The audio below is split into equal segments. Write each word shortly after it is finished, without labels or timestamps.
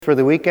For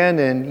the weekend,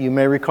 and you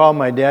may recall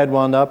my dad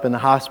wound up in the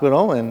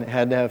hospital and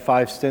had to have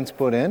 5 stents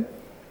put in.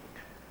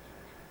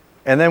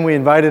 And then we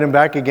invited him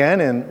back again,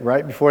 and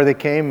right before they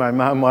came, my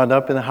mom wound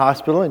up in the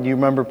hospital, and you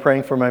remember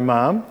praying for my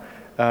mom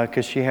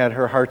because she had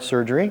her heart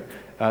surgery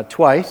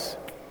twice.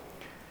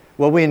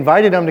 Well, we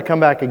invited him to come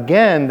back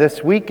again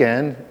this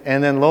weekend,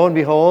 and then lo and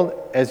behold,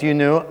 as you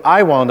knew,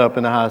 I wound up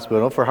in the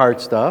hospital for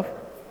heart stuff.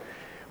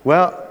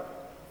 Well,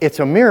 it's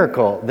a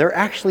miracle. They're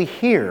actually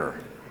here.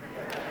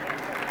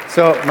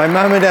 So my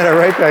mom and dad are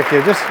right back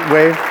here. Just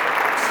wave.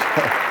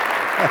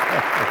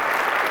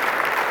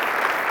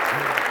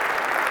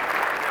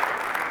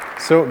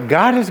 So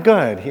God is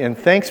good, and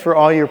thanks for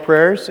all your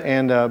prayers,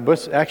 and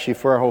actually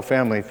for our whole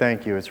family,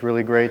 thank you. It's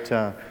really great.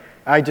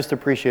 I just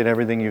appreciate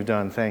everything you've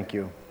done. Thank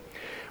you.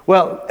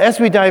 Well, as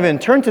we dive in,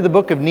 turn to the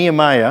book of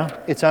Nehemiah.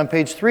 It's on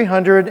page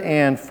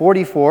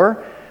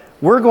 344.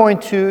 We're going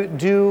to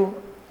do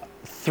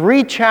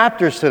 3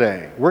 chapters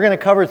today. We're going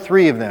to cover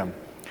 3 of them.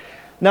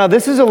 Now,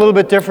 this is a little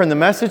bit different, the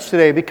message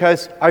today,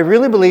 because I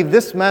really believe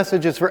this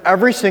message is for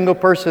every single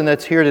person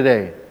that's here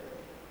today.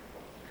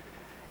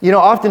 You know,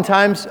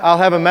 oftentimes I'll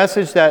have a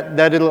message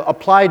that it'll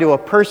apply to a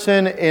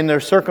person in their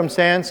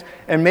circumstance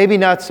and maybe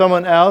not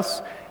someone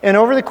else. And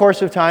over the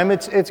course of time,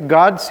 it's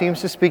God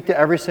seems to speak to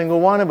every single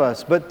one of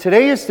us. But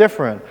today is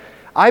different.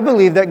 I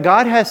believe that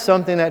God has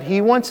something that He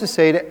wants to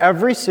say to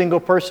every single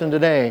person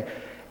today,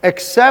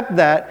 except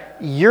that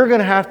you're going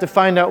to have to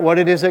find out what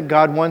it is that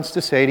God wants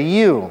to say to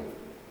you.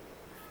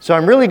 So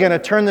I'm really going to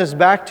turn this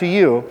back to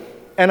you,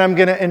 and I'm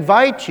going to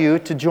invite you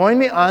to join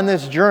me on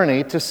this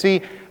journey to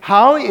see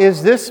how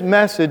is this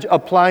message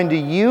applying to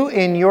you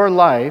in your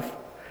life.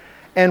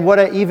 And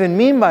what I even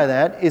mean by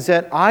that is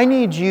that I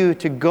need you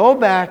to go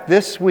back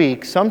this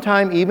week,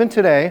 sometime even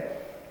today,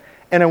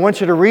 and I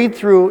want you to read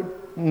through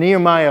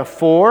Nehemiah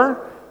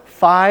 4,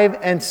 5,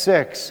 and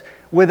 6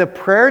 with a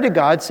prayer to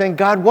God saying,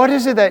 God, what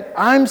is it that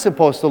I'm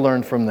supposed to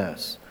learn from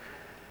this?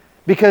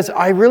 Because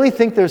I really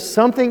think there's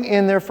something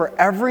in there for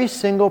every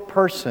single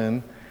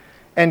person,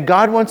 and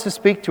God wants to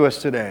speak to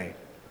us today.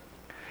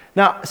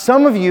 Now,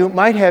 some of you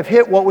might have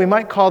hit what we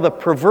might call the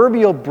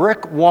proverbial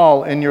brick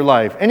wall in your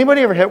life.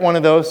 Anybody ever hit one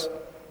of those?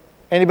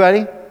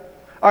 Anybody?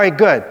 All right,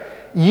 good.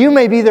 You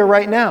may be there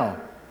right now,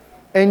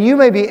 and you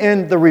may be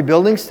in the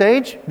rebuilding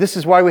stage. This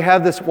is why we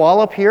have this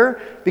wall up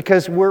here,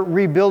 because we're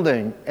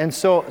rebuilding. And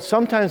so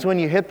sometimes when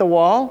you hit the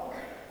wall,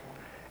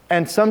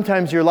 and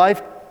sometimes your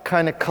life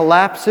kind of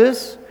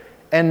collapses,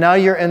 and now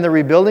you're in the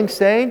rebuilding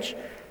stage,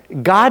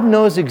 God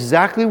knows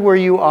exactly where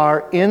you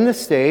are in the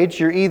stage.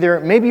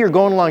 Maybe you're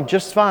going along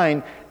just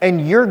fine,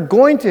 and you're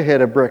going to hit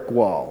a brick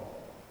wall.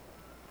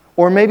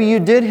 Or maybe you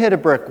did hit a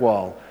brick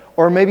wall.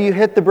 Or maybe you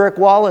hit the brick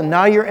wall, and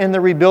now you're in the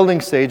rebuilding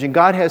stage, and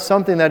God has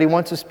something that He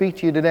wants to speak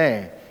to you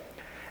today.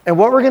 And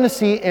what we're going to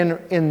see in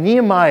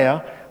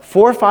Nehemiah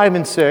 4, 5,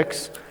 and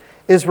 6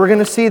 is we're going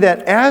to see that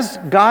as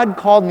God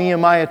called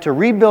Nehemiah to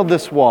rebuild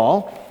this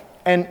wall,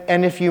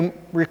 and if you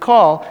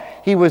recall,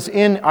 he was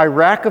in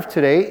Iraq of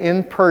today,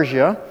 in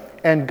Persia,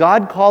 and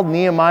God called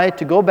Nehemiah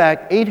to go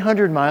back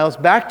 800 miles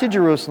back to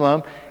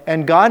Jerusalem,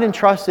 and God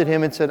entrusted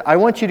him and said, I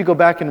want you to go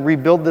back and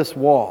rebuild this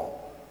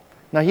wall.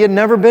 Now, he had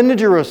never been to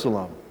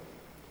Jerusalem.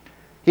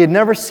 He had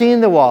never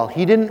seen the wall.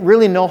 He didn't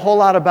really know a whole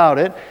lot about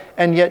it,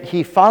 and yet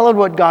he followed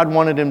what God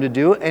wanted him to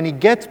do, and he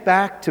gets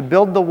back to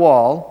build the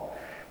wall.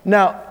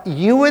 Now,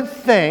 you would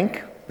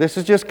think, this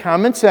is just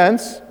common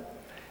sense,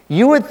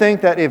 you would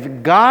think that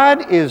if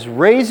God is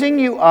raising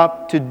you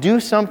up to do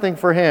something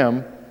for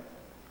Him,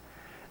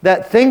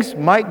 that things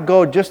might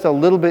go just a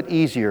little bit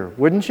easier,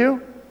 wouldn't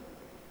you?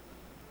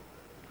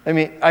 I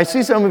mean, I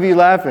see some of you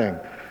laughing,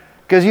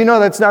 because you know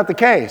that's not the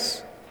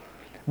case.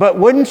 But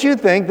wouldn't you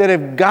think that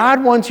if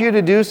God wants you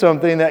to do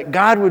something, that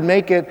God would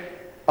make it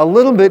a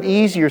little bit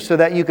easier so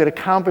that you could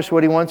accomplish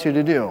what He wants you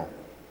to do?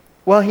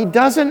 Well, He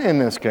doesn't in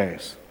this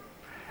case.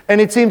 And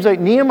it seems like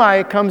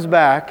Nehemiah comes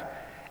back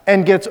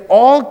and gets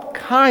all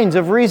kinds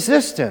of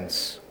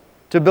resistance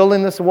to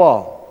building this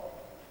wall.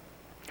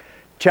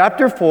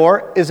 Chapter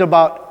 4 is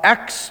about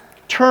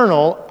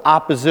external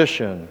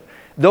opposition.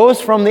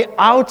 Those from the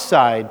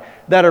outside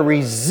that are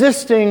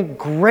resisting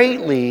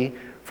greatly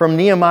from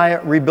Nehemiah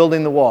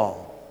rebuilding the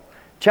wall.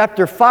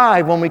 Chapter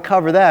 5, when we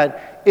cover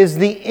that, is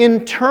the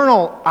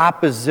internal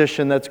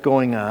opposition that's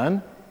going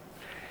on.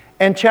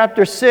 And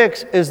chapter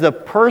 6 is the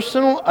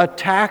personal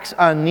attacks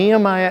on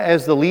Nehemiah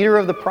as the leader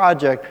of the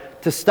project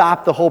to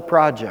stop the whole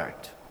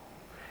project.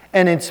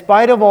 And in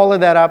spite of all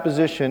of that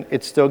opposition,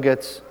 it still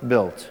gets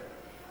built.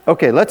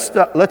 Okay, let's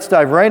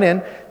dive right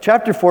in.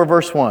 Chapter 4,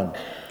 verse 1.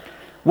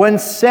 When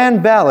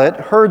Sanballat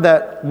heard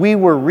that we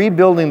were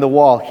rebuilding the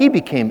wall, he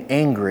became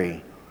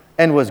angry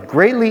and was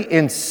greatly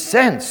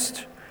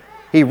incensed.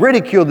 He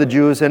ridiculed the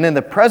Jews, and in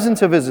the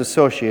presence of his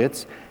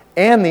associates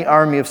and the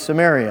army of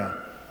Samaria,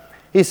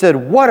 he said,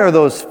 what are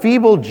those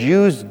feeble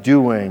Jews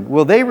doing?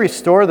 Will they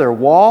restore their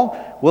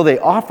wall? Will they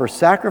offer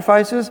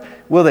sacrifices?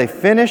 Will they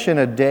finish in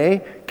a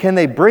day? Can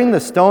they bring the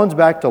stones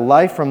back to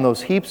life from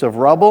those heaps of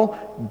rubble,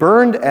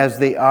 burned as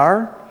they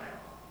are?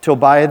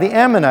 Tobiah the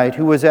Ammonite,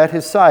 who was at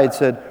his side,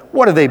 said,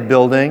 What are they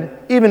building?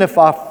 Even if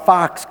a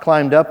fox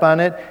climbed up on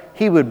it,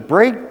 he would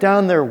break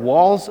down their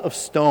walls of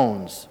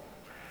stones.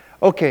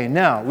 Okay,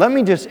 now, let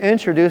me just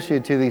introduce you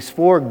to these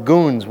 4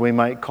 goons, we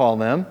might call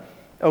them,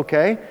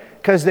 okay?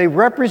 Because they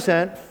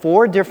represent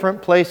 4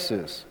 different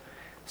places.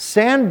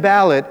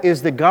 Sanballat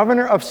is the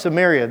governor of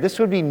Samaria. This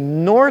would be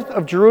north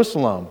of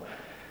Jerusalem.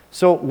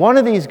 So one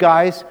of these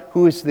guys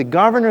who is the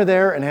governor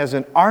there and has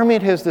an army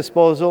at his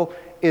disposal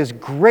is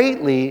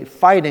greatly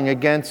fighting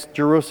against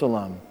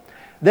Jerusalem.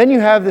 Then you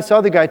have this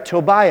other guy,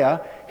 Tobiah.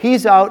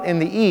 He's out in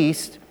the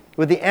east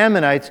with the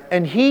Ammonites,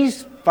 and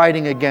he's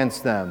fighting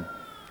against them.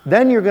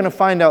 Then you're going to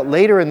find out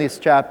later in this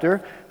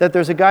chapter that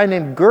there's a guy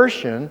named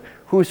Gershon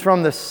who's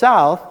from the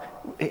south.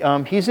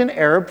 He's an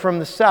Arab from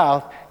the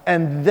south,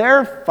 and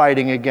they're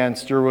fighting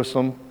against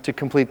Jerusalem to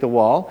complete the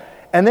wall.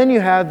 And then you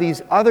have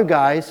these other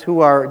guys who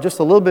are just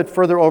a little bit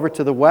further over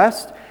to the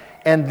west,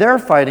 and they're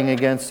fighting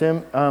against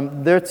him.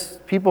 There's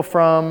people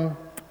from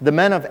the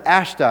men of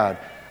Ashdod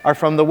are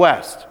from the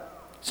west.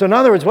 So in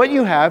other words, what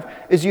you have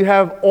is you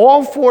have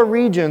all 4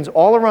 regions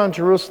all around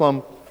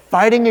Jerusalem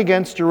fighting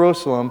against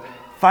Jerusalem,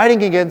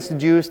 fighting against the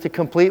Jews to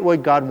complete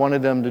what God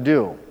wanted them to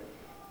do.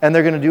 And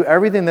they're going to do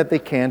everything that they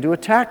can to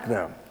attack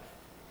them.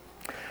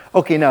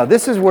 Okay, now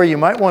this is where you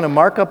might want to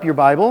mark up your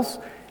Bibles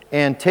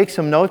and take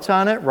some notes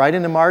on it, write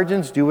in the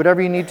margins, do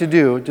whatever you need to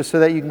do, just so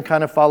that you can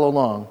kind of follow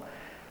along.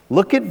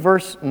 Look at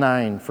verse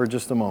 9 for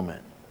just a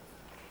moment.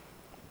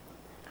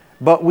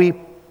 I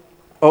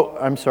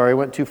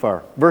went too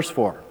far. Verse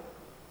 4.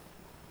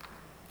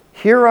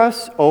 Hear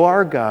us, O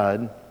our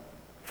God,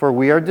 for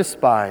we are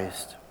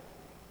despised.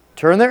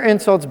 Turn their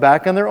insults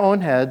back on their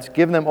own heads.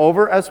 Give them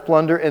over as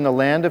plunder in the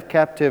land of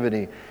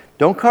captivity.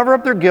 Don't cover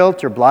up their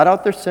guilt or blot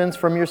out their sins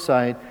from your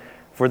sight,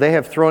 for they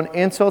have thrown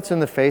insults in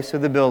the face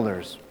of the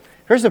builders.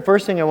 Here's the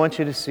first thing I want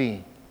you to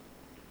see.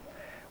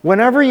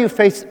 Whenever you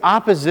face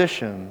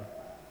opposition,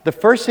 the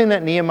first thing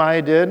that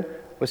Nehemiah did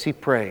was he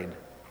prayed.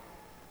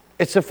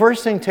 It's the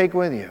first thing to take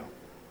with you.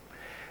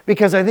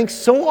 Because I think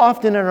so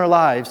often in our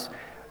lives,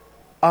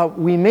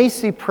 we may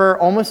see prayer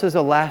almost as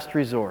a last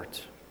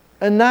resort.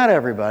 And not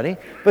everybody,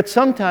 but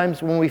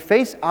sometimes when we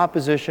face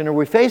opposition or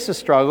we face a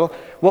struggle,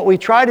 what we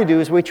try to do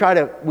is we try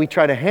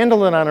to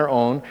handle it on our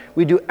own.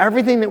 We do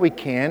everything that we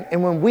can,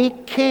 and when we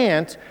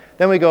can't,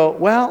 then we go,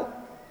 well,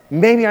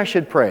 maybe I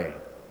should pray.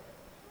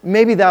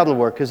 Maybe that'll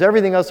work, because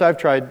everything else I've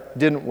tried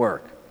didn't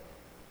work.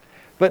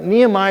 But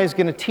Nehemiah is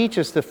going to teach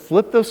us to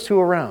flip those 2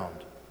 around.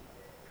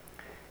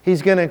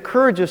 He's going to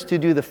encourage us to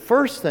do the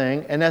first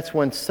thing, and that's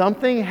when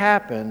something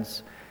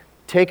happens,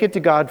 take it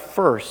to God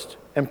first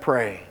and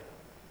pray.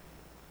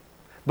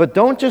 But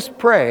don't just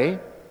pray.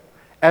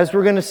 As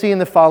we're going to see in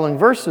the following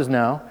verses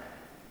now,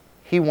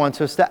 he wants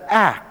us to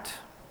act.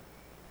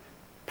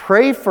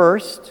 Pray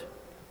first,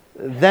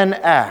 then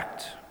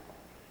act.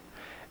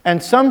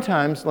 And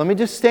sometimes, let me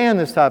just stay on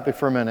this topic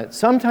for a minute.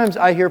 Sometimes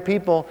I hear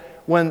people,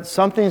 when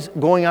something's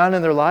going on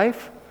in their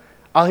life,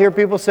 I'll hear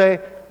people say,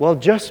 well,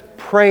 just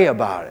pray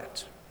about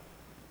it.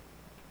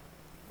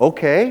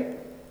 Okay.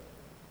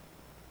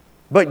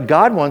 But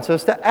God wants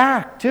us to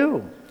act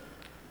too.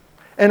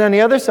 And on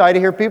the other side, I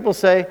hear people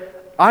say,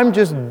 I'm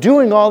just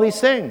doing all these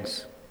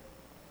things.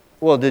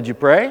 Well, did you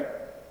pray?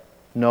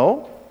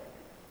 No.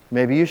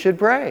 Maybe you should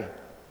pray.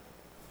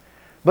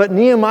 But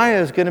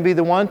Nehemiah is going to be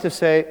the one to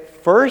say,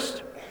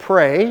 first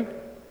pray,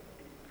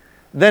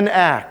 then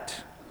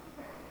act.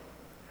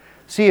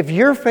 See, if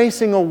you're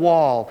facing a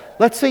wall,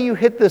 let's say you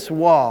hit this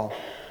wall,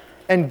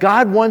 and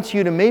God wants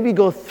you to maybe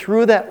go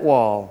through that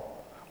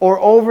wall, or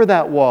over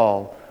that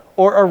wall,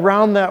 or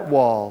around that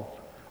wall.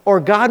 Or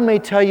God may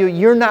tell you,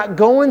 you're not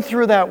going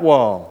through that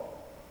wall.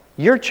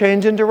 You're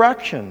changing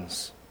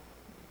directions.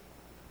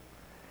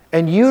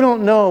 And you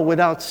don't know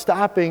without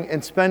stopping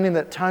and spending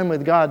that time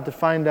with God to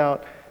find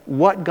out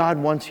what God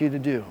wants you to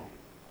do.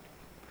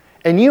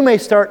 And you may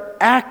start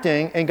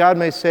acting, and God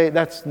may say,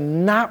 that's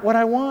not what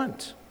I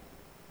want.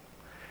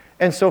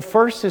 And so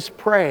first is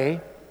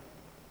pray,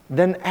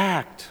 then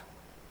act.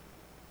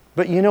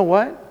 But you know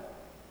what?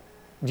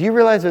 Do you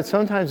realize that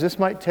sometimes this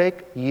might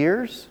take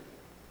years?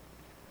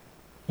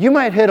 You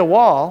might hit a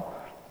wall,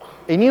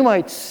 and you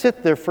might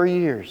sit there for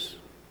years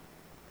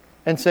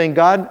and saying,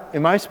 God,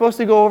 am I supposed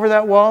to go over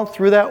that wall,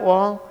 through that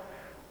wall?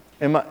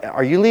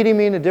 Are you leading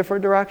me in a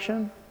different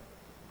direction?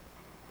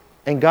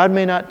 And God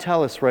may not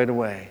tell us right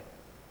away.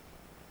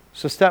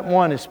 So step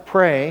 1 is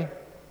pray,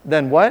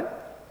 then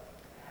what?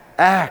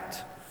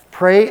 Act.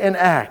 Pray and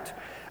act.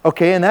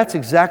 Okay, and that's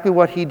exactly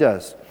what he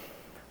does.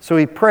 So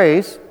he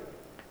prays,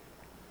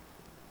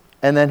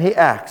 and then he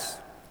acts.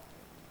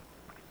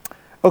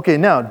 Okay,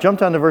 now jump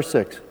down to verse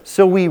 6.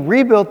 So we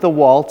rebuilt the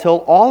wall till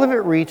all of it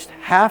reached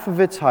half of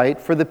its height,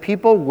 for the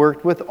people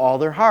worked with all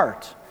their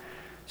heart.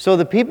 So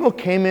the people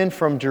came in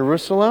from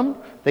Jerusalem,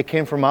 they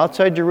came from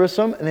outside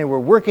Jerusalem, and they were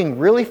working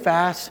really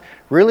fast,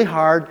 really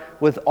hard,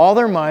 with all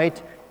their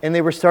might, and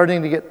they were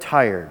starting to get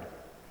tired.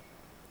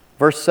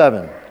 Verse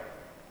 7.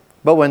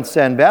 But when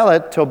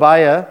Sanballat,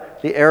 Tobiah,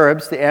 the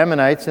Arabs, the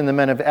Ammonites, and the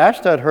men of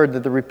Ashdod heard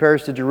that the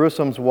repairs to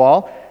Jerusalem's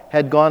wall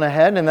had gone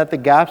ahead and that the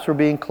gaps were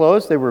being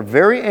closed, they were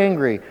very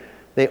angry.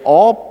 They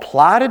all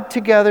plotted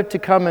together to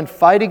come and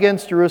fight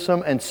against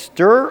Jerusalem and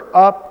stir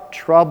up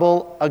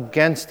trouble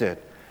against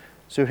it.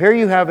 So here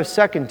you have a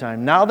second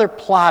time. Now they're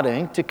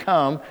plotting to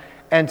come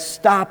and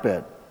stop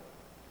it.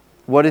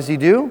 What does he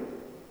do?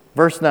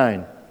 Verse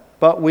 9.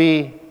 But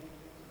we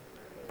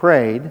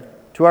prayed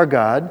to our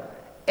God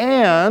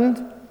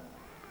and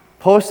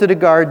posted a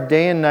guard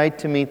day and night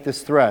to meet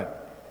this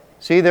threat.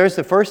 See, there's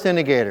the first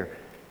indicator.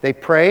 They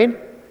prayed,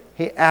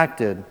 he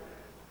acted,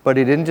 but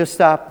he didn't just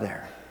stop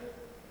there.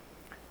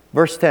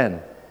 Verse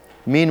 10.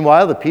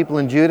 Meanwhile, the people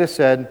in Judah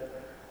said,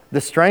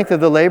 the strength of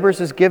the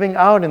laborers is giving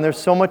out, and there's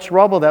so much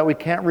rubble that we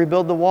can't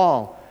rebuild the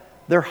wall.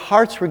 Their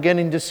hearts were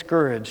getting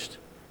discouraged.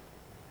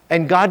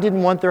 And God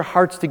didn't want their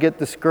hearts to get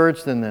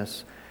discouraged in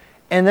this.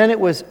 And then it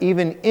was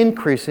even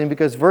increasing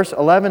because verse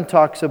 11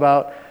 talks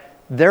about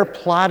they're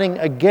plotting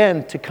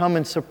again to come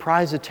and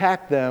surprise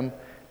attack them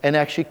and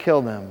actually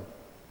kill them.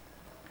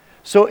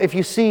 So if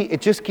you see, it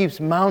just keeps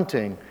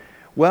mounting.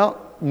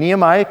 Well,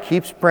 Nehemiah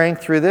keeps praying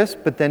through this,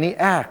 but then he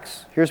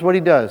acts. Here's what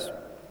he does.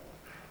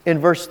 In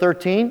verse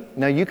 13,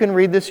 now you can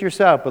read this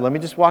yourself, but let me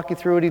just walk you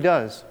through what he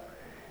does.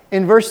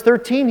 In verse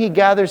 13, he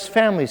gathers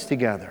families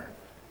together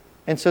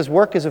and says,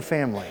 work as a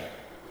family.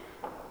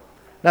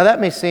 Now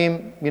that may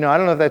seem, I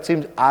don't know if that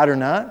seems odd or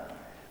not,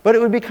 but it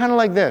would be kind of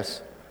like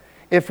this.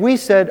 If we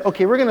said,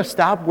 okay, we're going to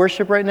stop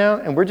worship right now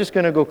and we're just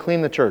going to go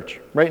clean the church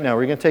right now.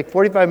 We're going to take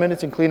 45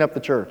 minutes and clean up the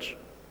church.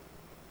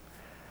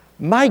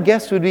 My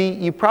guess would be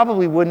you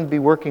probably wouldn't be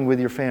working with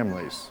your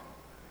families.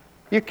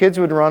 Your kids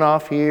would run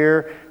off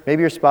here.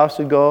 Maybe your spouse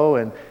would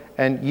go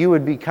and you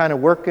would be kind of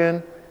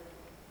working.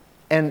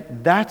 And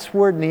that's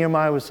where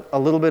Nehemiah was a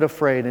little bit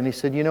afraid. And he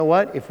said, you know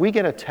what? If we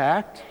get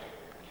attacked,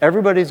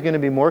 everybody's going to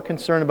be more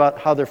concerned about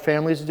how their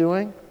family's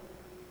doing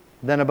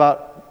than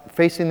about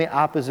facing the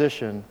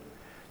opposition.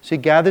 So he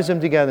gathers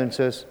them together and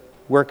says,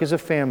 work as a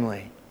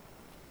family.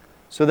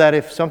 So that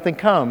if something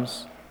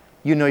comes,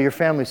 you know your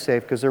family's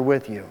safe because they're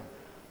with you.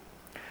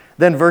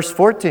 Then verse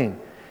 14,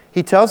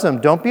 he tells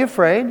them, don't be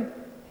afraid.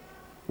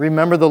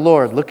 Remember the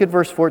Lord. Look at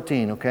verse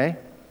 14, okay?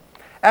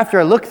 After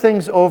I looked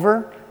things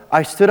over,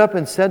 I stood up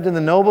and said to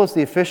the nobles,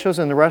 the officials,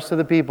 and the rest of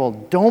the people,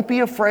 don't be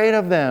afraid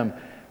of them.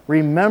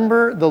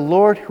 Remember the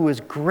Lord who is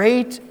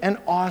great and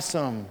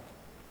awesome.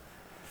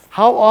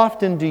 How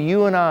often do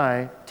you and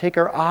I take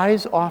our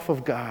eyes off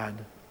of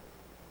God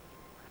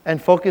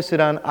and focus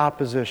it on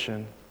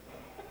opposition?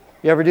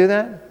 You ever do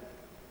that?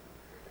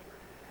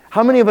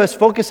 How many of us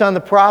focus on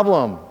the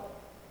problem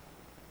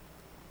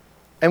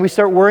and we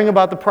start worrying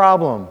about the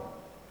problem?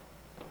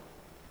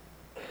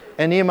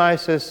 And Nehemiah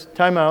says,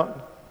 time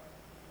out.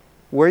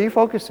 Where are you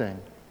focusing?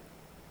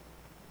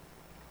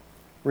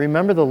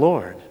 Remember the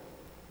Lord.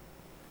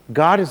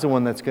 God is the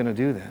one that's going to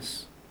do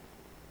this.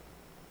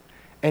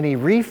 And he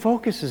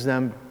refocuses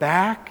them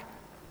back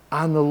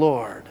on the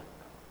Lord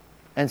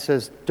and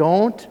says,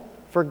 don't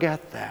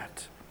forget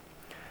that.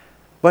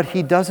 But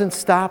he doesn't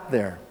stop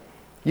there.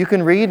 You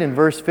can read in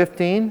verse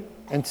 15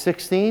 and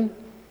 16,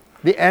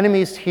 the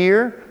enemies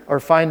hear or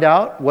find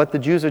out what the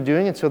Jews are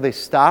doing, and so they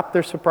stop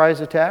their surprise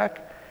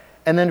attack.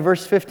 And then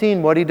verse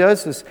 15, what he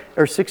does is,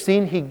 or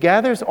 16, he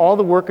gathers all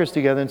the workers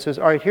together and says,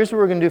 all right, here's what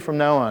we're going to do from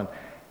now on.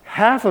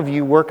 Half of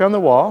you work on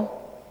the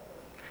wall.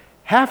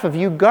 Half of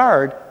you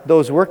guard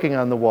those working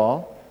on the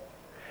wall.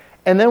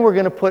 And then we're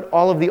going to put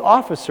all of the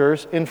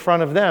officers in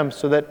front of them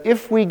so that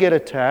if we get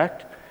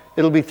attacked,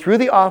 it'll be through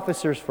the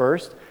officers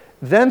first,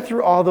 then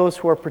through all those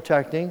who are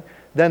protecting,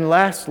 then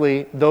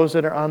lastly, those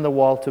that are on the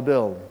wall to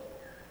build.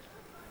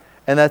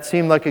 And that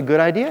seemed like a good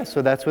idea,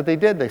 so that's what they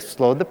did. They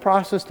slowed the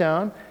process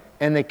down,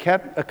 and they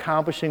kept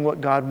accomplishing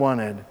what God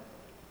wanted.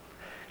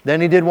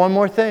 Then he did one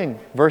more thing.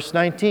 Verse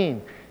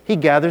 19, he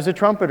gathers a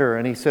trumpeter,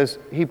 and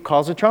he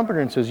calls a trumpeter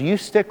and says, you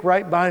stick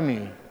right by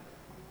me.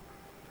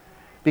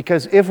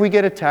 Because if we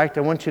get attacked,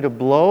 I want you to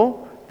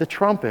blow the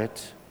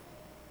trumpet,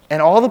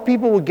 and all the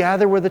people will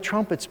gather where the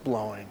trumpet's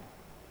blowing,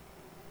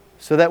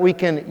 so that we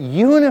can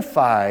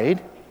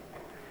unified,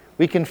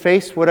 we can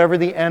face whatever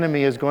the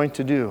enemy is going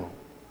to do.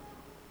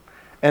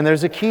 And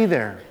there's a key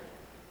there.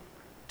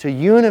 To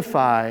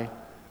unify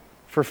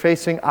for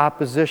facing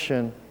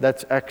opposition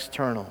that's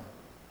external.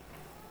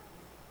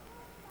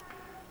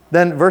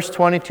 Then verse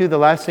 22, the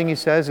last thing he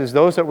says is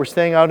those that were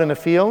staying out in the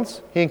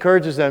fields, he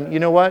encourages them, you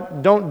know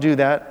what? Don't do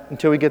that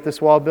until we get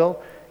this wall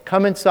built.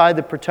 Come inside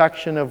the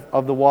protection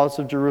of the walls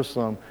of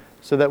Jerusalem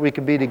so that we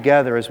can be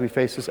together as we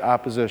face this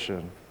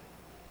opposition.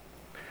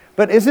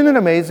 But isn't it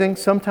amazing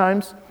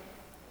sometimes,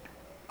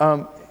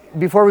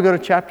 before we go to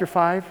chapter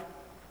 5,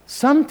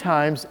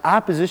 sometimes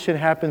opposition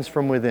happens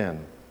from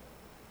within.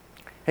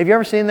 Have you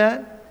ever seen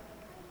that?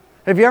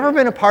 Have you ever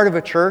been a part of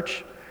a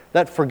church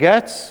that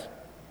forgets,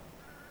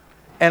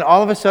 and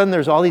all of a sudden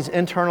there's all these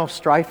internal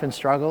strife and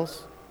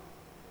struggles?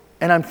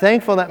 And I'm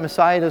thankful that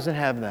Messiah doesn't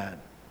have that.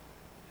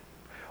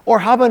 Or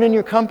how about in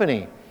your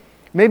company?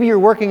 Maybe you're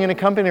working in a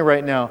company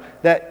right now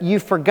that you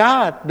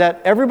forgot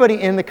that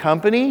everybody in the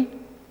company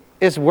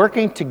is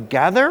working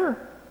together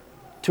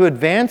to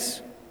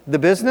advance the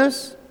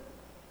business.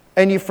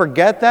 And you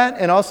forget that,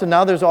 and also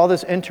now there's all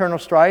this internal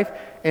strife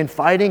and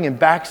fighting and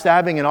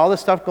backstabbing and all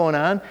this stuff going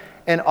on,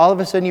 and all of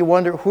a sudden you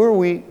wonder, who are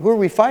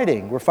we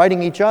fighting? We're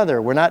fighting each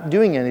other. We're not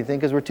doing anything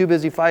because we're too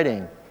busy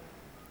fighting.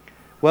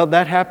 Well,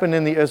 that happened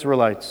in the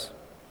Israelites.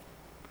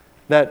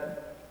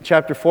 That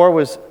chapter 4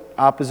 was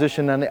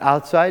opposition on the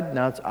outside,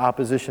 now it's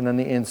opposition on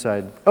the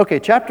inside. Okay,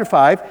 chapter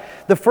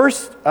 5, the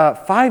first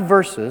 5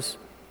 verses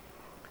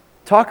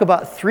talk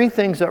about 3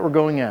 things that were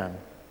going on.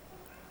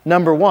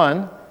 Number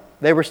 1,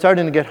 they were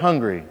starting to get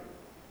hungry.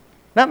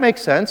 That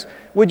makes sense.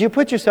 Would you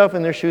put yourself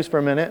in their shoes for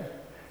a minute?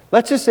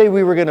 Let's just say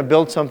we were going to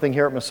build something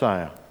here at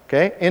Messiah.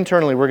 Okay?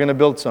 Internally, we're going to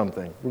build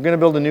something. We're going to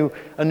build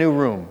a new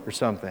room or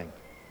something.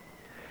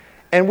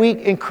 And we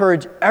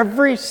encourage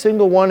every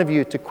single one of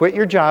you to quit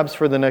your jobs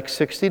for the next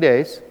 60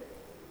 days.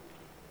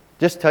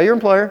 Just tell your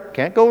employer,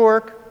 can't go to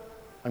work.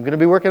 I'm going to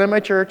be working at my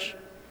church.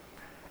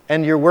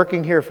 And you're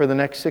working here for the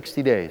next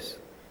 60 days.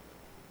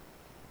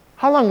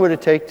 How long would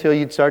it take till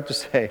you'd start to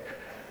say,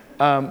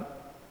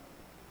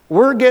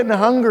 we're getting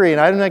hungry and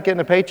I'm not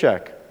getting a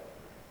paycheck?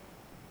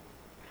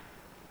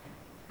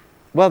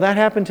 Well, that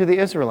happened to the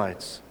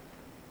Israelites.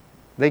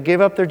 They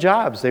gave up their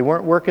jobs. They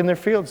weren't working their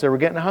fields. They were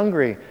getting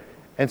hungry.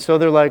 And so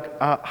they're like,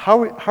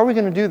 how are we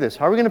going to do this?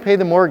 How are we going to pay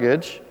the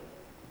mortgage?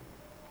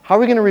 How are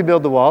we going to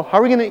rebuild the wall? How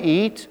are we going to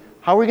eat?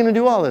 How are we going to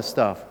do all this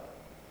stuff?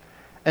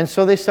 And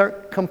so they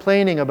start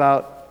complaining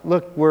about,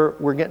 look,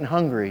 we're getting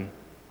hungry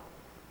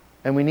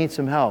and we need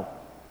some help.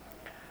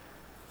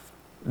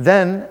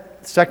 Then,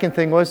 second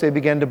thing was they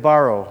began to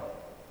borrow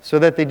so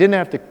that they didn't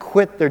have to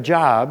quit their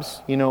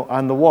jobs,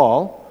 on the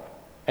wall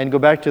and go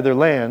back to their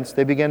lands.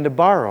 They began to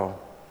borrow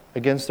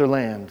against their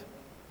land.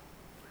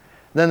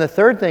 Then the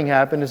third thing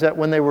happened is that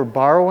when they were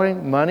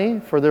borrowing money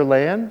for their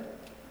land,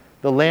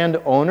 the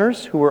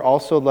landowners, who were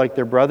also like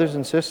their brothers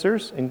and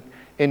sisters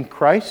in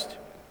Christ,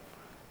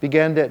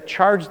 began to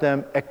charge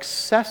them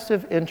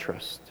excessive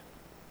interest.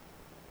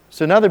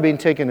 So now they're being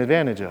taken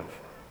advantage of.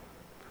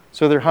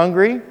 So they're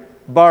hungry,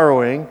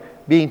 borrowing,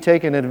 being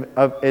taken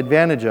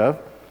advantage of,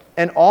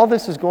 and all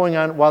this is going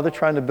on while they're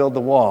trying to build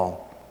the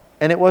wall.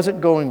 And it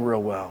wasn't going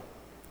real well.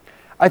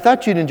 I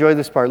thought you'd enjoy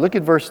this part. Look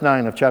at verse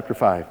 9 of chapter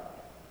 5.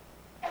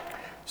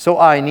 So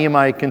I,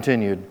 Nehemiah,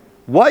 continued,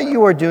 "What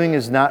you are doing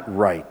is not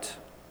right,"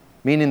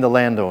 meaning the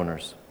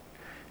landowners.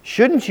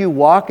 "Shouldn't you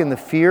walk in the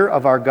fear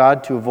of our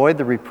God to avoid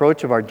the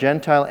reproach of our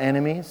Gentile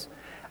enemies?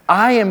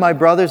 I and my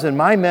brothers and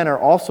my men are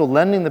also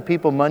lending the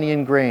people money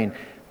and grain,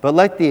 but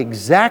let the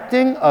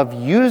exacting of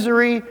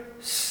usury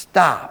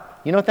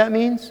stop." You know what that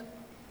means?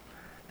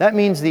 That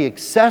means the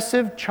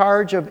excessive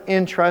charge of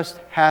interest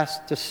has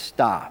to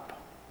stop.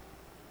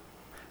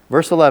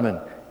 Verse 11,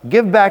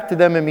 "Give back to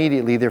them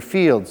immediately their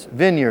fields,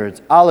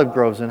 vineyards, olive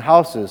groves, and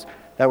houses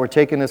that were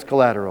taken as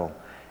collateral,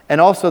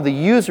 and also the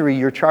usury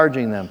you're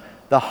charging them,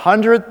 the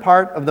 100th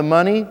part of the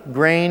money,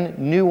 grain,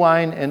 new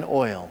wine, and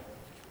oil."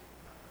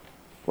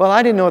 Well,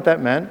 I didn't know what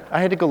that meant.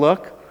 I had to go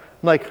look.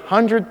 I'm like,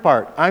 100th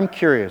part. I'm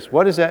curious.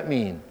 What does that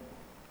mean?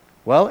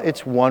 Well,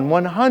 it's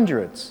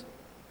 1/100th.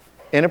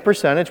 In a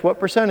percentage, what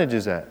percentage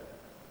is that?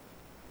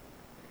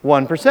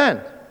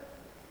 1%.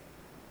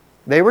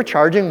 They were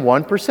charging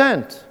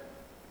 1%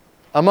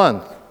 a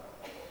month.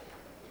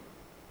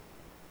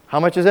 How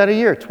much is that a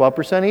year?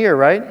 12% a year,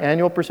 right?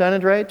 Annual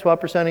percentage rate,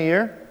 12% a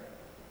year.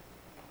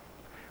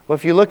 Well,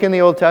 if you look in the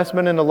Old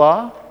Testament in the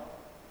law,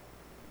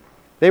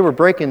 they were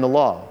breaking the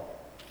law.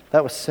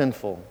 That was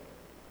sinful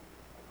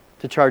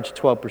to charge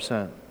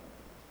 12%.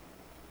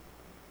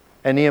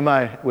 And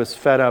Nehemiah was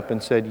fed up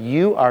and said,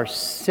 "You are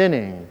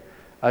sinning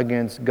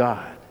against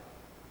God.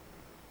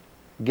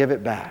 Give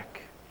it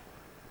back."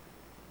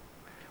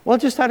 Well,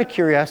 just out of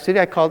curiosity,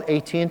 I called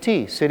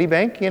AT&T,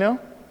 Citibank,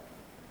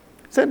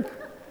 Said,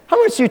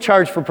 "How much do you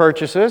charge for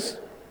purchases?"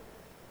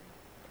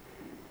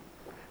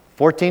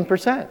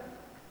 14%.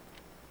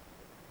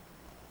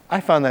 I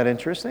found that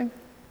interesting.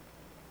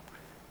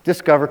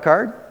 Discover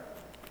Card,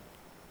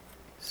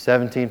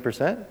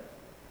 17%.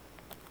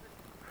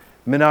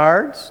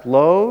 Menards,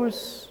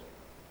 Lowe's,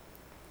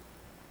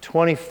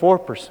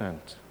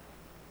 24%.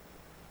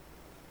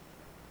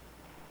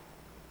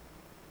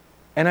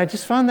 And I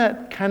just found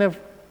that kind of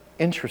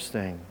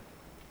interesting.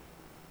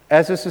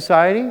 As a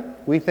society,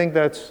 we think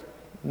that's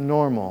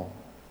normal.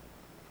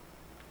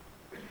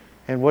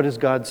 And what does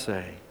God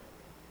say?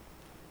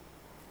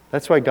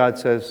 That's why God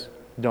says,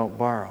 don't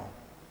borrow.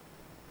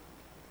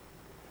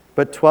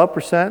 But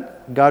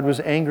 12% God was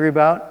angry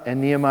about, and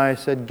Nehemiah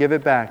said, give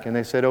it back. And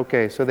they said,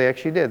 okay. So they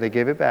actually did. They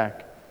gave it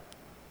back.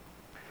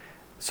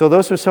 So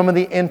those were some of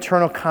the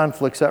internal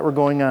conflicts that were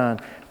going on.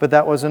 But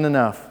that wasn't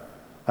enough.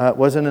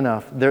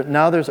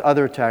 Now there's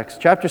other attacks.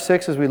 Chapter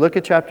 6, as we look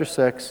at chapter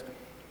 6,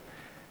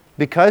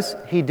 because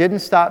he didn't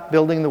stop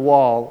building the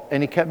wall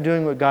and he kept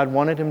doing what God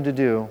wanted him to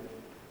do,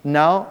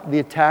 now the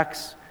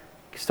attacks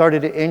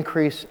started to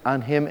increase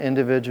on him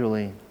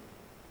individually.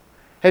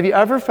 Have you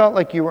ever felt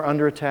like you were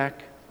under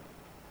attack?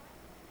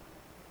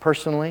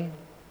 Personally?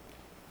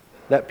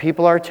 That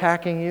people are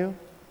attacking you?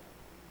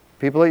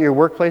 People at your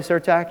workplace are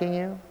attacking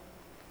you?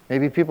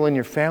 Maybe people in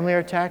your family are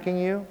attacking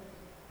you?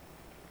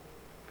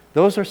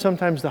 Those are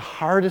sometimes the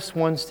hardest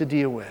ones to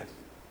deal with.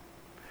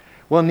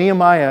 Well,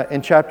 Nehemiah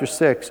in chapter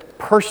 6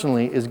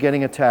 personally is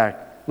getting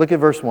attacked. Look at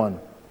verse 1.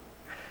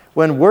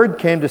 When word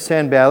came to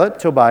Sanballat,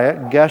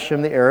 Tobiah,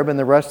 Geshem the Arab, and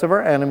the rest of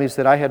our enemies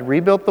that I had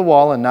rebuilt the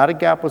wall and not a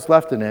gap was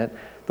left in it,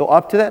 though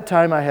up to that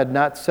time I had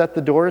not set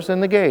the doors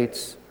and the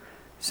gates,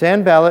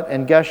 Sanballat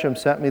and Geshem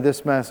sent me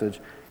this message.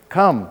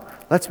 Come,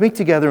 let's meet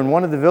together in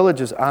one of the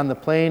villages on the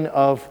plain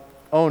of,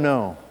 oh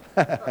no.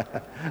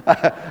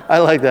 I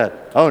like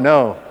that. Oh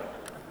no.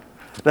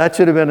 That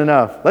should have been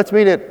enough. Let's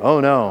meet it.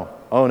 Oh no.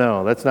 Oh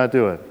no. Let's not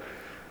do it.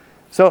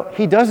 So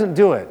he doesn't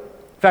do it.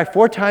 In fact,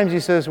 4 times he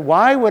says,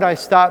 why would I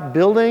stop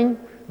building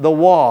the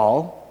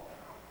wall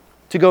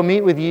to go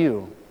meet with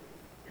you?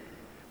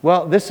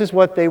 Well, this is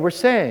what they were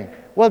saying.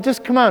 Well,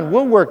 just come on,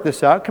 we'll work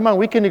this out. Come on,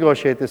 we can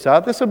negotiate this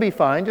out. This will be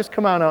fine. Just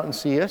come on out and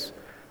see us.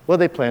 Well,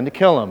 they planned to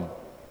kill him.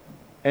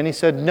 And he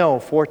said no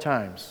 4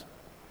 times.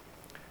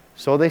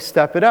 So they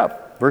step it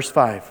up. Verse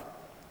 5.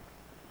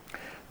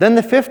 Then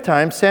the 5th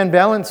time,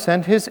 Sanballat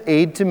sent his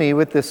aide to me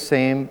with this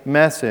same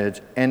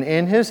message, and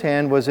in his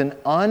hand was an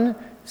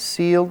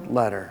unsealed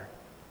letter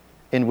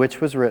in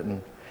which was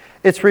written,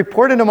 it's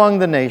reported among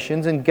the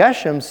nations, and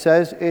Geshem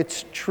says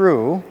it's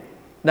true.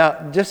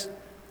 Now, just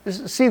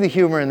see the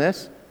humor in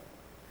this.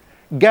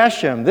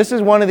 Geshem, this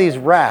is one of these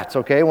rats,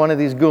 okay, one of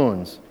these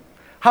goons.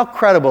 How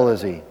credible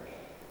is he?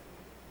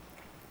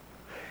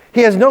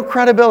 He has no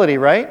credibility,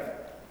 right?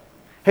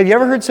 Have you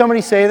ever heard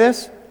somebody say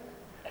this?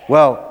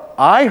 Well,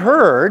 I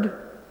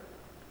heard,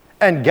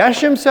 and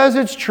Geshem says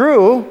it's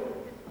true,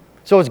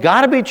 so it's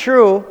got to be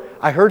true.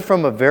 I heard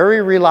from a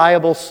very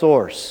reliable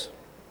source.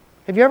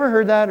 Have you ever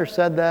heard that or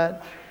said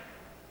that?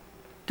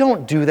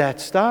 Don't do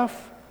that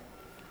stuff,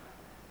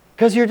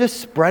 because you're just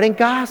spreading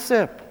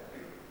gossip.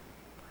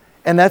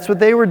 And that's what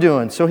they were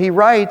doing. So he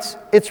writes,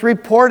 it's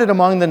reported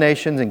among the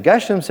nations, and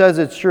Geshem says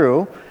it's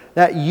true,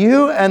 that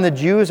you and the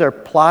Jews are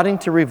plotting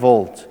to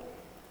revolt,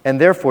 and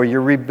therefore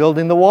you're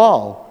rebuilding the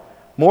wall.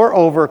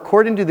 Moreover,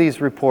 according to these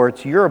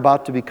reports, you're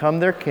about to become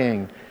their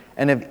king,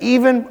 and have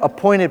even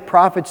appointed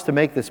prophets to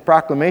make this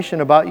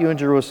proclamation about you in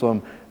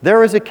Jerusalem.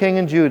 There is a king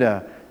in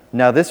Judah.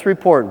 Now this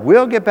report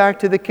will get back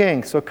to the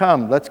king, so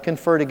come, let's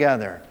confer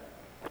together.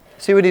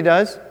 See what he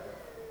does?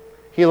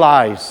 He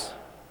lies.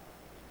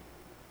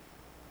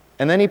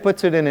 And then he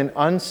puts it in an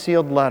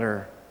unsealed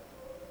letter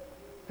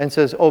and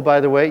says, oh,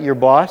 by the way, your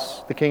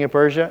boss, the king of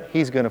Persia,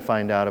 he's going to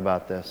find out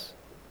about this.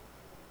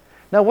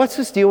 Now, what's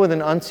this deal with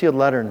an unsealed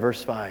letter in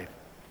verse 5?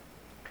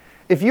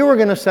 If you were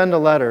going to send a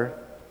letter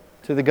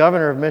to the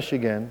governor of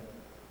Michigan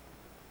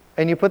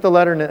and you put the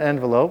letter in an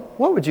envelope,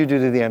 what would you do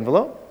to the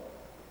envelope?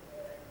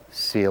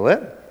 Seal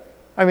it.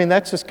 I mean,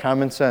 that's just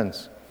common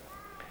sense.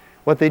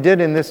 What they did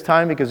in this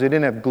time, because they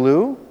didn't have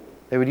glue,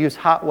 they would use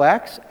hot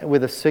wax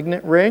with a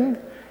signet ring,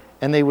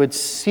 and they would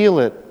seal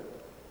it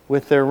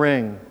with their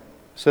ring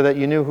so that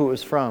you knew who it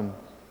was from.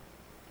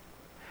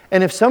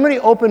 And if somebody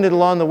opened it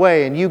along the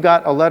way and you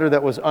got a letter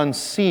that was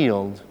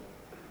unsealed,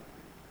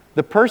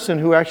 the person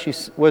who actually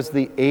was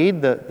the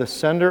aide, the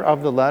sender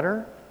of the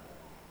letter,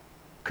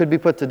 could be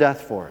put to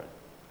death for it.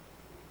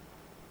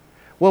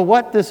 Well,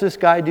 what does this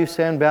guy do,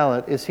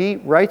 Sanballat, is he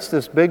writes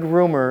this big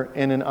rumor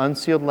in an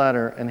unsealed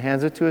letter and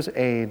hands it to his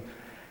aide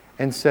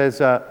and says,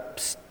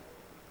 psst,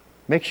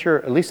 make sure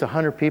at least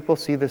 100 people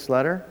see this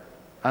letter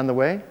on the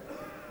way.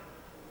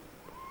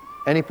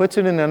 And he puts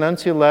it in an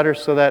unsealed letter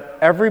so that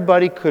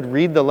everybody could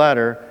read the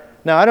letter.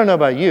 Now, I don't know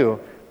about you,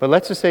 but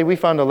let's just say we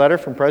found a letter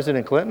from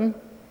President Clinton.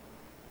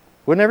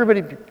 Wouldn't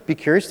everybody be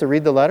curious to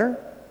read the letter?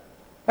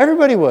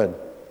 Everybody would.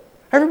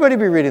 Everybody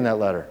would be reading that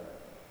letter.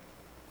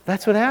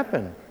 That's what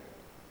happened.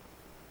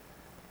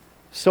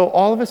 So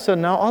all of a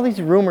sudden, now all these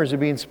rumors are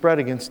being spread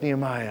against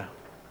Nehemiah.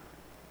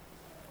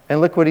 And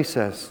look what he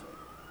says.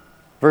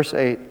 Verse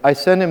 8, I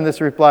send him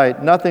this reply,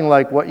 nothing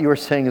like what you are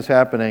saying is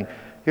happening.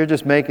 You're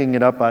just making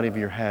it up out of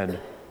your head.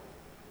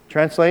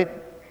 Translate,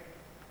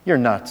 you're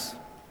nuts.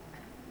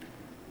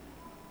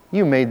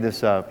 You made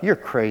this up. You're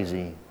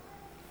crazy.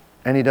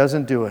 And he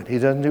doesn't do it. He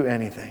doesn't do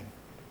anything.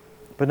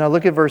 But now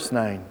look at verse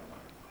 9.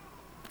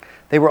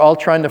 They were all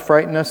trying to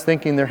frighten us,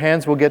 thinking their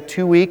hands will get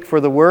too weak for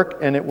the work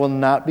and it will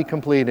not be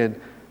completed.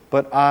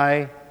 But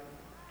I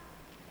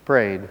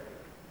prayed,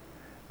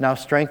 now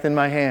strengthen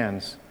my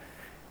hands.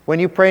 When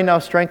you pray, now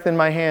strengthen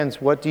my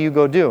hands, what do? You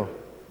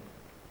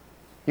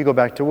go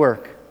back to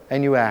work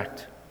and you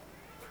act.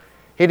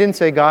 He didn't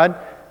say, God,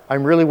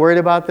 I'm really worried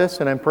about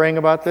this and I'm praying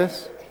about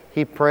this.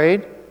 He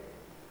prayed,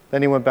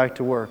 then he went back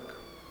to work.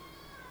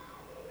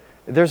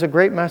 There's a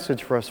great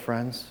message for us,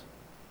 friends.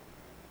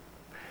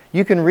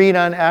 You can read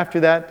on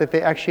after that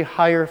they actually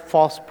hire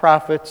false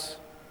prophets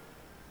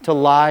to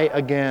lie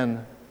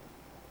again.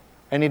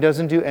 And he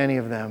doesn't do any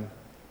of them.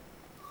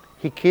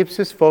 He keeps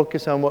his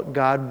focus on what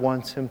God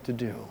wants him to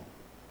do.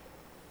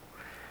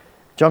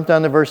 Jump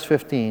down to verse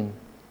 15.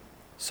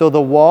 So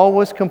the wall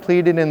was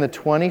completed in the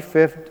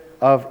 25th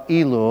of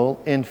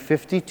Elul in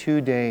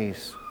 52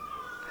 days.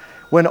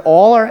 When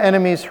all our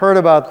enemies heard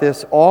about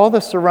this, all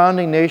the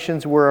surrounding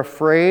nations were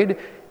afraid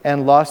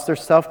and lost their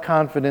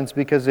self-confidence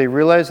because they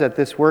realized that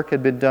this work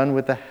had been done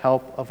with the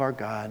help of our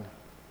God.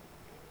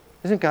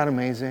 Isn't God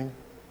amazing?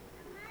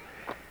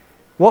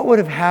 What would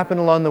have happened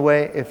along the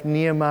way if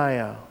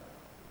Nehemiah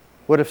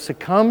would have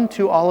succumbed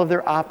to all of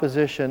their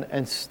opposition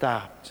and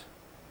stopped?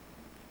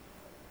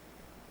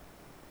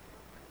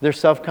 Their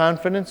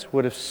self-confidence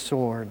would have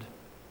soared.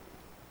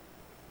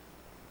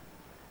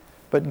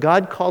 But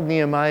God called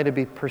Nehemiah to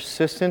be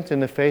persistent in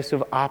the face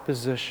of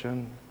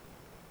opposition.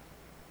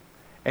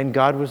 And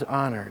God was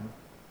honored.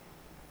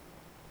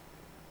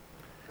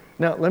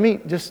 Now,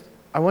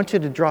 I want you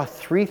to draw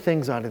 3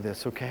 things out of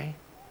this, okay?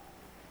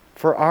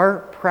 For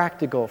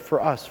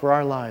us, for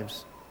our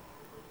lives.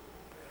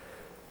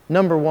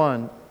 Number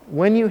 1,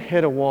 when you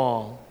hit a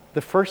wall,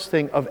 the first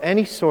thing of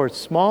any sort,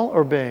 small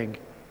or big,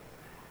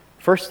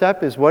 first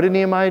step is, what did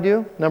Nehemiah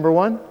do? Number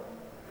 1,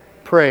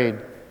 prayed.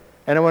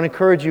 And I want to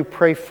encourage you,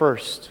 pray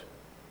first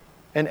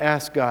and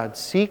ask God.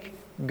 Seek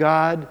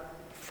God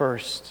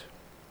first.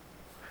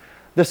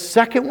 The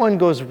second one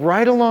goes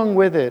right along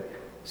with it.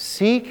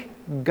 Seek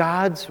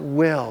God's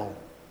will.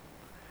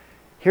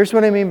 Here's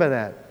what I mean by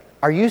that.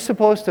 Are you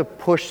supposed to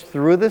push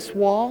through this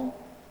wall?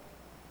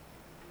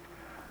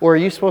 Or are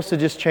you supposed to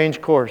just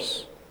change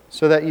course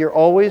so that you're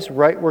always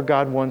right where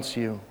God wants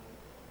you,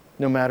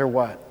 no matter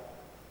what?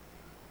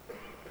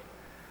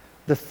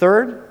 The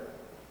third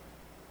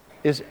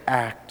is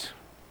act.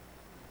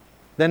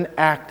 Then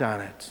act on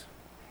it.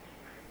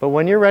 But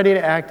when you're ready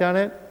to act on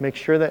it, make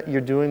sure that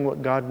you're doing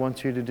what God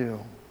wants you to do.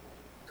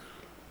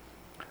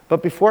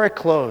 But before I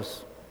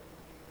close,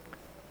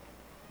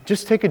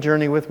 just take a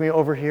journey with me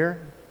over here,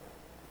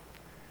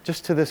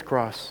 just to this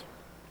cross.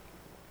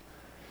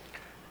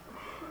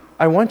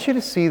 I want you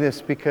to see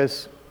this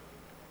because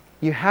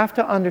you have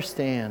to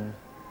understand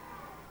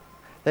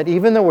that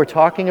even though we're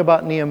talking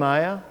about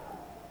Nehemiah,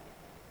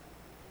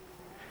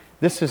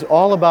 this is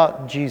all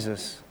about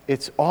Jesus.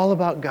 It's all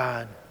about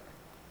God.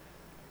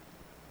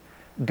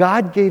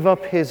 God gave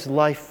up His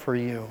life for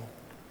you.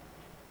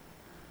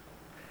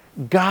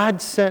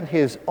 God sent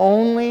His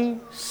only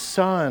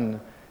Son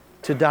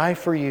to die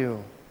for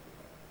you,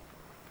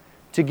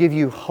 to give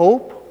you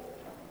hope,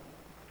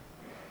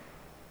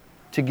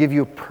 to give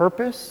you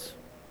purpose,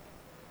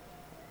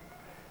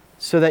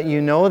 so that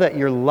you know that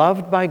you're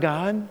loved by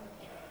God,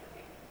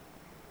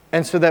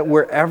 and so that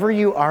wherever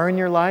you are in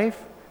your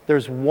life,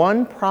 there's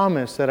one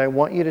promise that I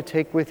want you to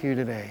take with you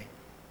today.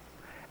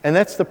 And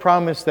that's the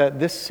promise that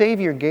this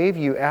Savior gave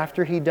you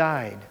after He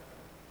died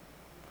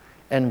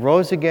and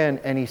rose again.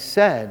 And He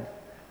said,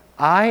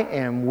 I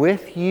am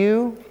with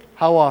you,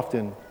 how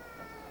often?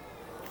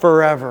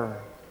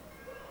 Forever.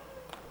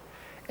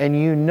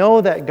 And you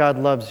know that God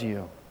loves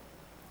you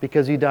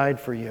because He died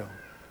for you.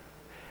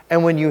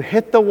 And when you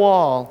hit the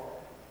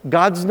wall,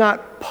 God's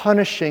not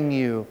punishing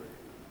you.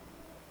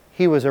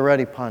 He was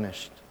already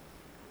punished.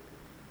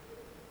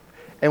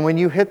 And when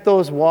you hit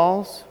those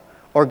walls,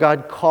 or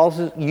God calls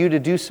you to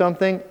do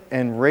something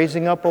and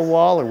raising up a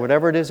wall or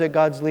whatever it is that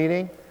God's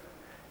leading,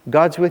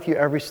 God's with you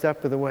every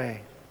step of the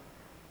way.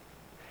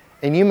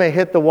 And you may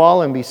hit the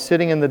wall and be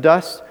sitting in the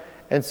dust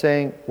and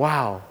saying,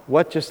 wow,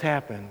 what just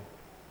happened?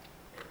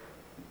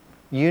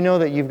 You know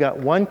that you've got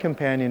one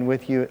companion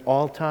with you at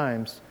all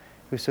times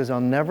who says, I'll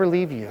never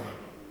leave you,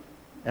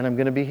 and I'm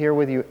going to be here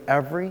with you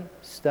every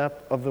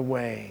step of the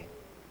way.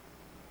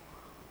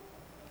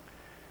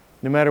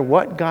 No matter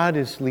what God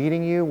is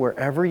leading you,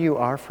 wherever you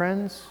are,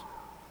 friends,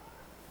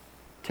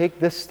 take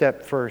this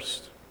step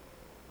first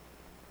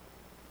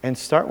and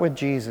start with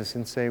Jesus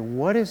and say,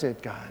 what is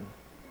it, God?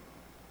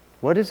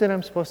 What is it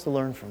I'm supposed to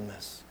learn from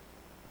this?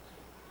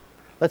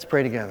 Let's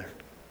pray together.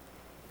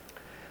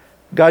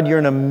 God, you're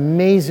an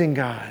amazing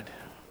God.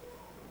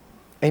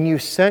 And you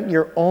sent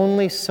your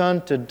only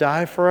Son to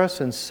die for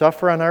us and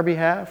suffer on our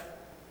behalf.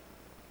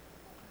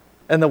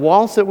 And the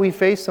walls that we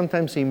face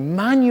sometimes seem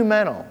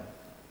monumental.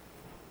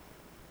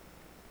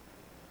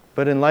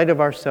 But in light of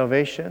our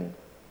salvation,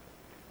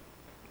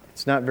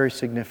 it's not very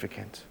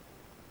significant.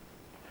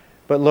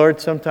 But Lord,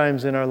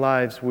 sometimes in our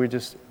lives,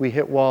 we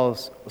hit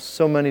walls,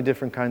 so many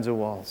different kinds of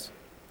walls.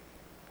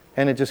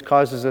 And it just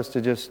causes us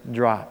to just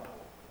drop.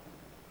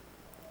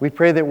 We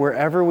pray that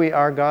wherever we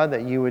are, God,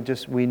 that you would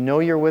we know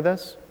you're with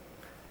us.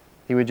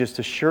 You would just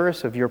assure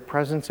us of your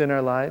presence in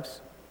our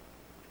lives.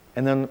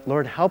 And then,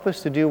 Lord, help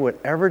us to do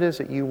whatever it is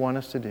that you want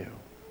us to do.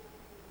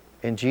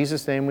 In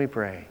Jesus' name we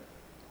pray.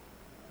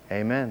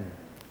 Amen.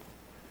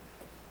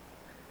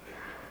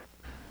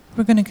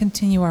 We're going to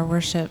continue our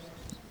worship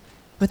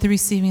with the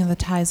receiving of the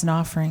tithes and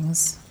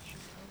offerings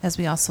as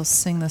we also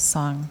sing this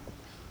song.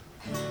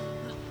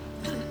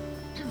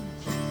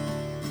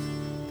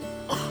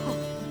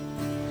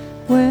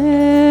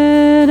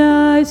 When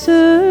I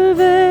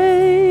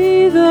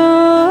survey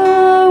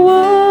the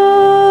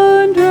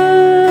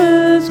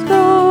wondrous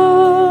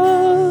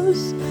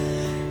cross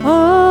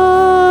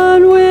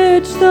on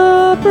which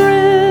the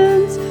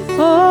Prince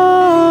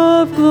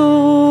of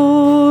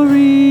Glory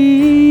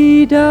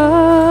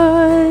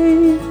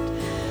died,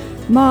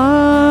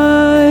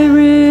 my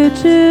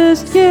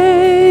richest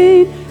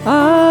gain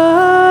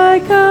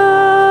I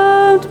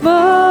count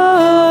but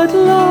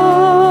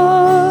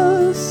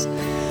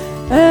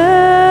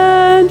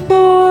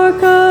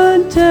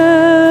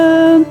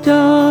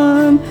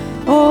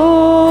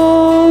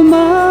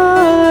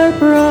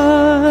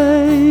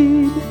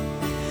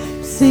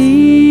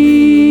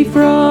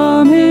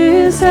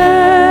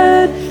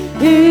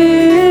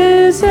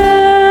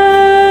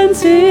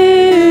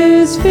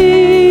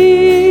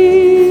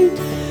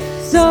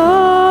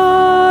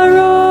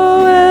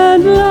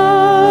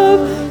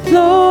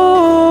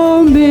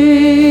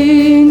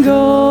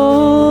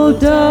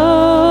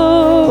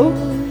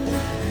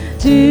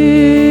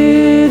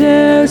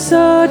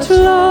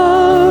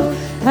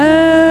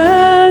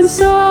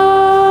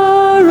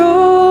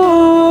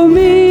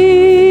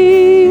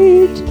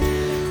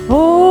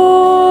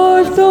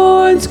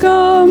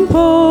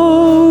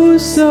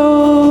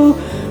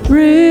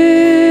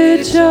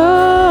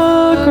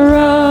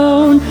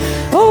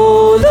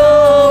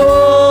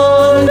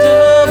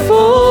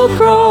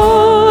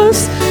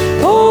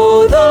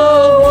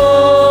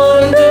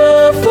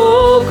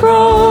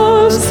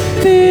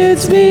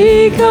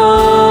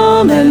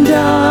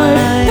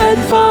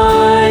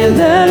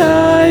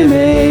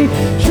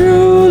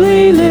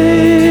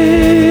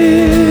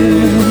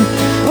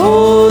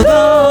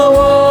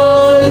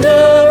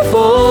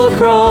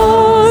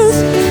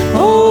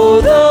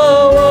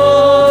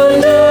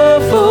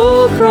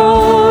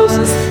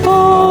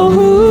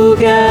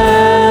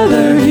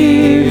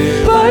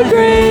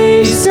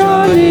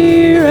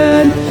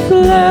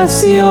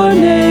bless your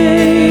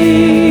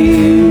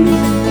name.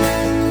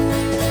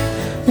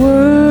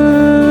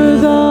 Were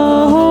the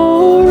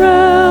whole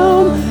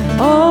realm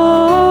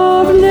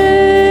of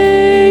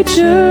nature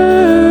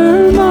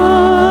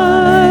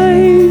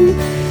mine,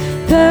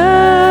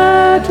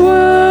 that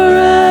were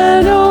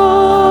an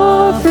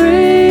offering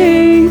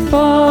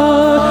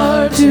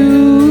far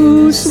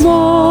too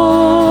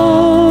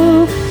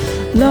small.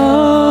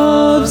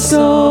 Love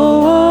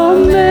so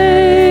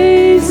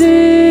amazing,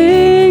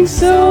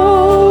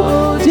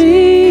 so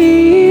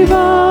divine,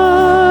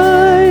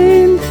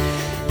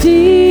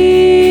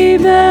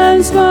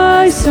 demands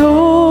my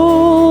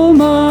soul,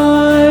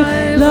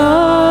 my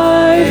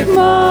life,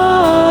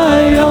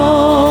 my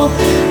all.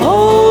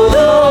 Oh,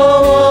 the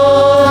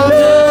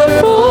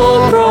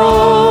wonderful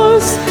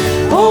cross!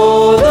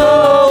 Oh, the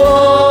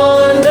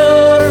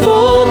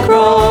wonderful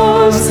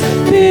cross!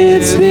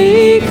 Bids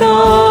me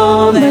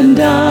come and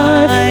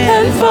die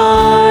and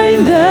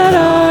find that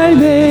I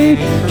may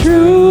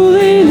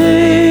truly live.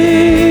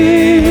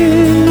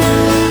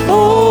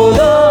 Oh,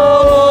 the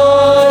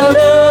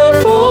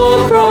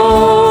wonderful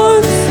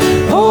cross!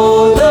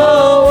 Oh, the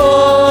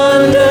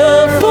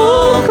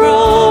wonderful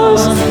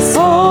cross!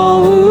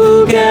 All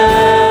who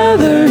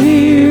gather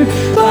here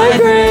by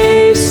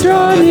grace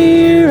draw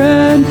near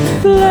and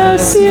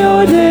bless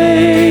your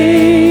name.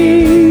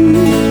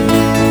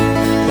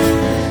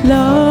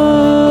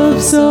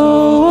 Love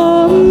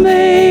so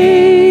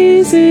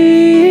amazing,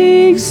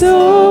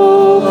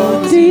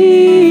 so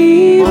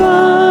divine,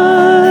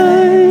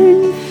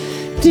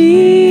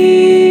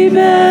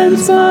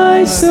 demands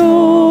my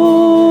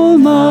soul,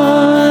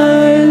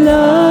 my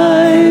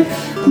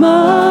life,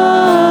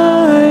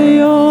 my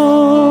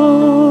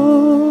all.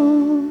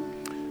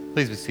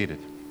 Please be seated.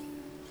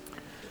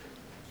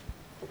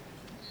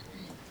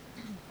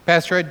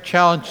 Pastor Ed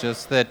challenged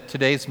us that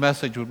today's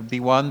message would be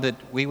one that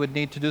we would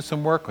need to do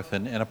some work with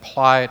and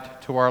apply it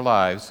to our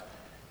lives.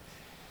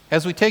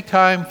 As we take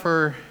time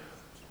for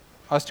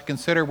us to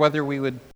consider whether we would